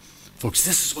malaria. Folks,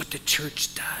 this is what the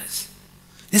church does.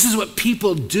 This is what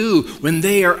people do when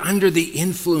they are under the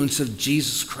influence of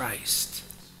Jesus Christ.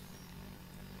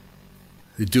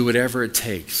 They do whatever it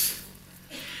takes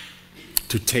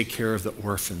to take care of the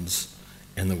orphans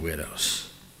and the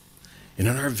widows. And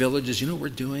in our villages, you know what we're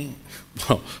doing?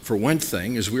 Well, for one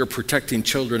thing, is we're protecting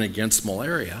children against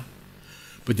malaria.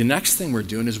 But the next thing we're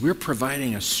doing is we're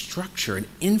providing a structure, an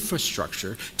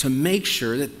infrastructure, to make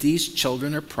sure that these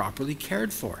children are properly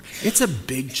cared for. It's a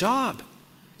big job.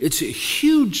 It's a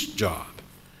huge job.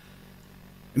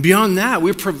 And beyond that,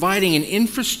 we're providing an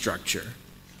infrastructure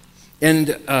and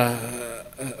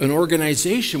an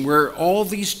organization where all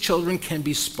these children can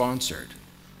be sponsored.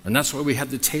 And that's why we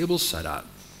have the table set up.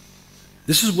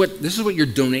 This is what your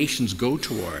donations go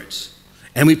towards.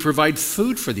 And we provide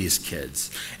food for these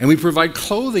kids. And we provide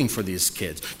clothing for these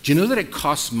kids. Do you know that it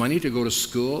costs money to go to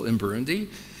school in Burundi?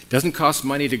 It doesn't cost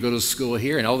money to go to school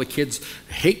here, and all the kids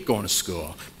hate going to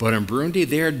school. But in Burundi,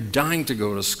 they're dying to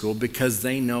go to school because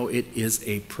they know it is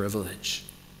a privilege.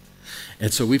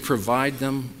 And so we provide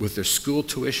them with their school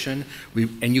tuition.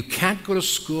 And you can't go to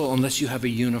school unless you have a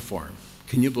uniform.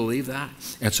 Can you believe that?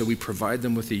 And so we provide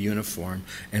them with a uniform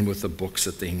and with the books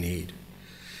that they need.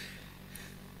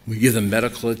 We give them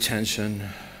medical attention.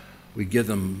 We give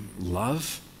them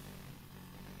love.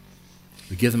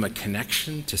 We give them a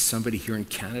connection to somebody here in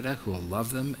Canada who will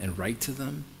love them and write to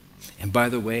them. And by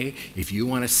the way, if you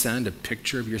want to send a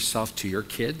picture of yourself to your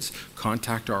kids,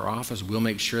 contact our office. We'll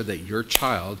make sure that your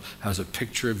child has a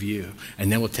picture of you. And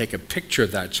then we'll take a picture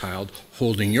of that child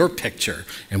holding your picture.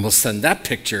 And we'll send that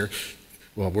picture,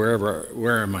 well,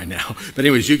 where am I now? But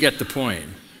anyways, you get the point.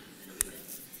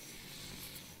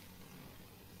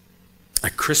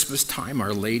 At Christmas time,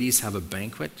 our ladies have a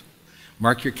banquet.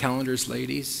 Mark your calendars,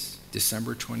 ladies,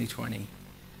 December 2020.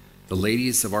 The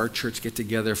ladies of our church get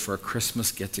together for a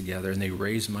Christmas get-together, and they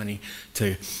raise money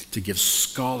to give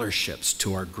scholarships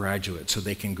to our graduates so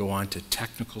they can go on to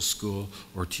technical school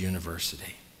or to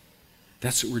university.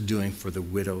 That's what we're doing for the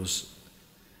widows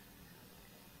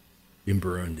in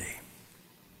Burundi.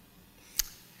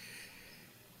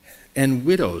 And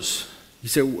widows, you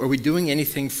say, are we doing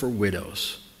anything for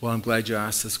widows? Well, I'm glad you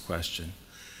asked this question.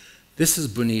 This is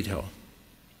Bonito.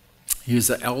 He was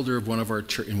the elder of one of our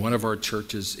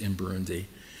churches in Burundi.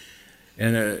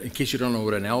 And in case you don't know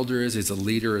what an elder is, he's a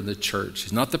leader in the church.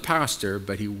 He's not the pastor,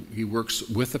 but he works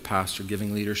with the pastor,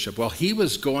 giving leadership. Well, he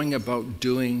was going about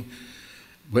doing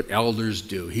what elders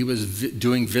do. He was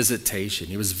doing visitation.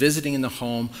 He was visiting in the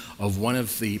home of one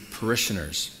of the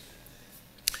parishioners.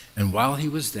 And while he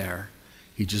was there,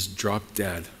 he just dropped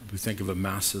dead. We think of a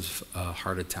massive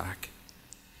heart attack.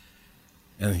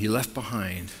 And he left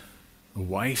behind a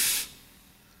wife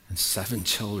and 7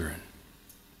 children.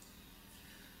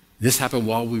 This happened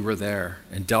while we were there.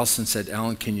 And Delson said,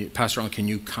 Pastor Allen, can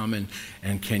you come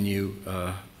and can you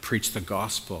preach the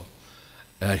gospel?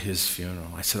 at his funeral.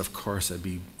 I said, of course, I'd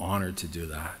be honored to do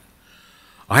that.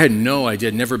 I had no idea.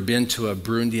 I'd never been to a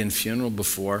Burundian funeral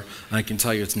before, and I can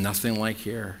tell you it's nothing like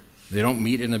here. They don't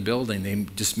meet in a building. They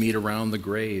just meet around the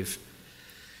grave.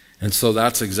 And so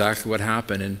that's exactly what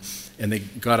happened. And they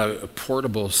got a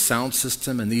portable sound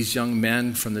system, and these young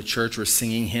men from the church were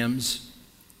singing hymns.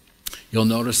 You'll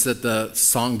notice that the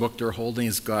songbook they're holding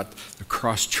has got the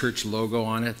Cross Church logo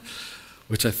on it,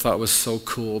 which I thought was so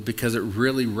cool because it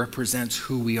really represents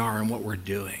who we are and what we're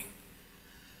doing.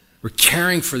 We're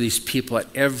caring for these people at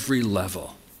every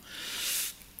level.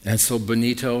 And so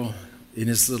Benito, in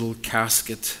his little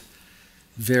casket,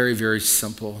 very, very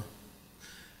simple,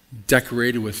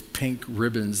 decorated with pink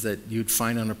ribbons that you'd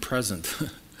find on a present.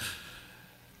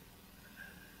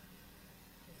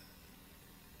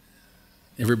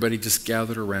 Everybody just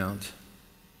gathered around.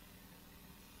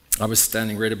 I was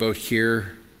standing right about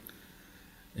here,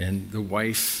 and the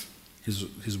wife,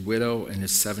 his widow, and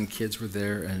his 7 kids were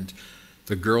there, and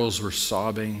the girls were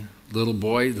sobbing. Little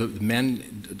boy, the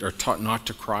men are taught not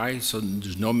to cry, so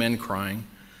there's no men crying,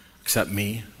 except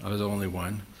me. I was the only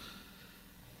one.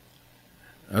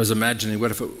 I was imagining,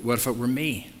 what if it were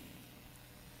me?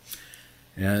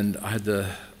 And I had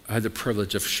the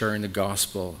privilege of sharing the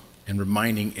gospel and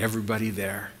reminding everybody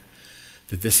there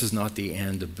that this is not the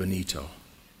end of Benito.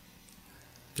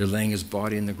 They're laying his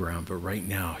body in the ground, but right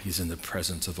now he's in the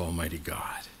presence of Almighty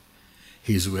God.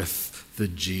 He's with the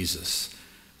Jesus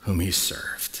whom he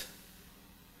served.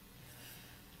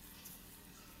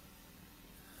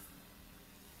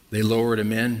 They lowered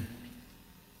him in,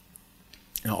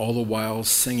 and all the while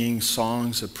singing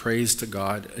songs of praise to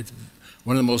God. It's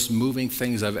one of the most moving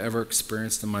things I've ever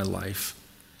experienced in my life.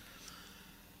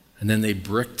 And then they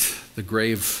bricked the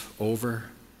grave over,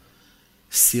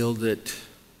 sealed it.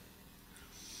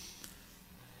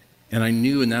 And I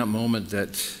knew in that moment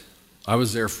that I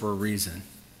was there for a reason.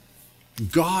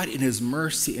 God, in his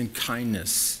mercy and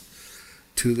kindness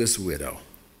to this widow,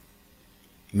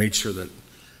 made sure that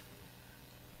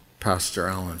Pastor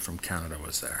Allen from Canada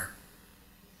was there.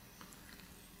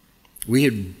 We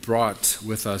had brought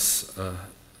with us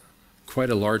quite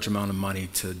a large amount of money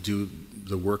to do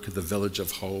the work of the Village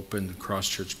of Hope and Cross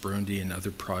Church Burundi and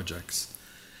other projects.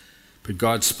 But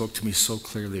God spoke to me so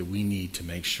clearly that we need to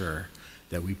make sure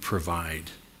that we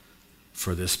provide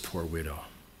for this poor widow.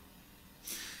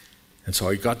 And so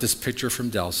I got this picture from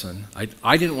Delson.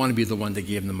 I didn't want to be the one that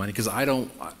gave them the money because I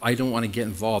don't want to get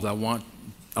involved. I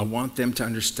want them to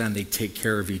understand they take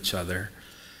care of each other.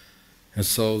 And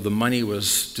so the money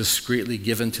was discreetly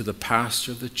given to the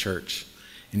pastor of the church.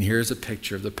 And here's a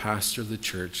picture of the pastor of the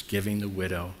church giving the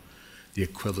widow the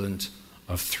equivalent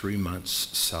of 3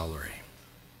 months' salary.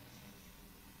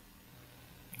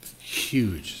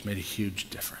 Huge. It's made a huge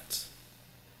difference.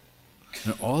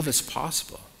 And all of it's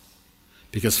possible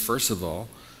because, first of all,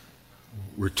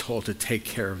 we're told to take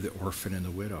care of the orphan and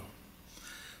the widow.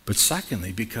 But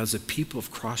secondly, because the people of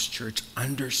Cross Church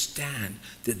understand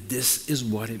that this is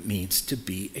what it means to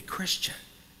be a Christian.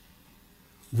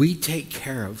 We take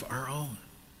care of our own.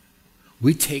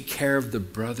 We take care of the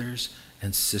brothers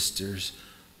and sisters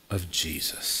of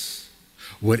Jesus.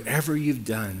 Whatever you've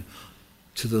done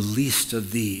to the least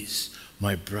of these,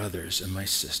 my brothers and my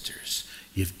sisters,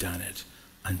 you've done it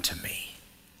unto me.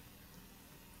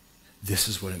 This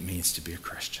is what it means to be a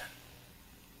Christian.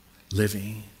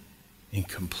 Living in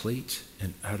complete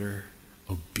and utter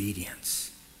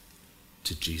obedience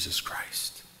to Jesus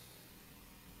Christ.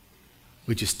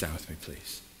 Would you stand with me,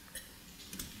 please?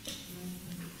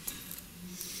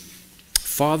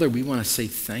 Father, we want to say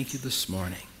thank you this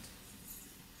morning.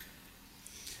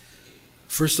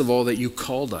 First of all, that you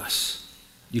called us.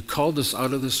 You called us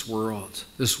out of this world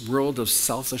of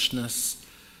selfishness,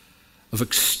 of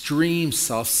extreme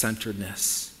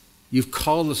self-centeredness. You've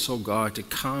called us, oh God, to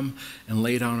come and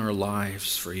lay down our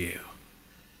lives for you.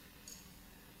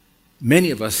 Many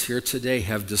of us here today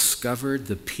have discovered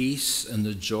the peace and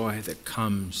the joy that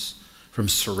comes from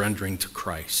surrendering to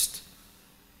Christ.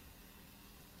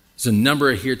 There's a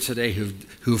number here today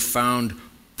who've found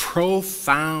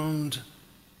profound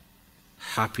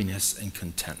happiness and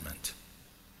contentment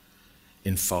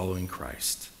in following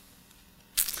Christ.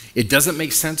 It doesn't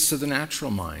make sense to the natural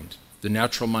mind. The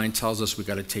natural mind tells us we've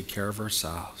got to take care of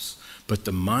ourselves. But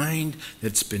the mind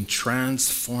that's been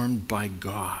transformed by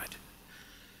God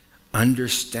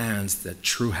understands that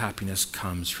true happiness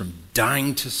comes from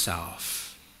dying to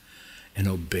self and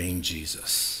obeying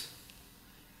Jesus.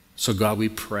 So God, we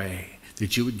pray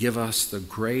that you would give us the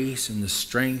grace and the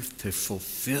strength to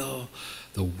fulfill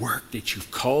the work that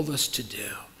you've called us to do,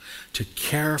 to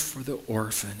care for the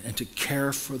orphan and to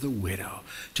care for the widow,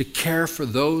 to care for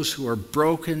those who are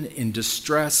broken, in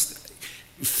distress,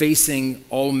 facing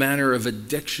all manner of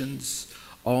addictions,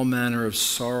 all manner of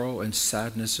sorrow and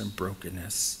sadness and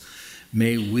brokenness.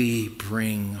 May we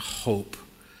bring hope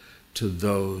to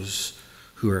those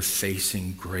who are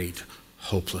facing great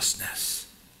hopelessness.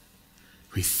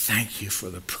 We thank you for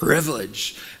the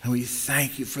privilege and we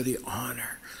thank you for the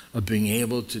honor of being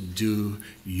able to do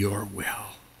your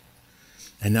will.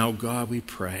 And now, God, we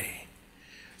pray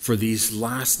for these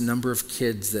last number of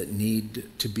kids that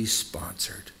need to be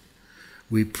sponsored.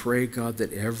 We pray, God,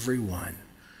 that everyone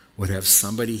would have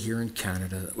somebody here in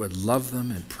Canada that would love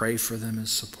them and pray for them and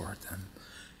support them.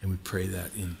 And we pray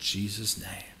that in Jesus'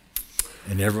 name.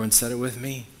 And everyone said it with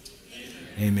me?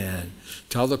 Amen.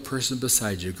 Tell the person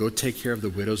beside you, go take care of the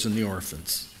widows and the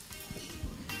orphans.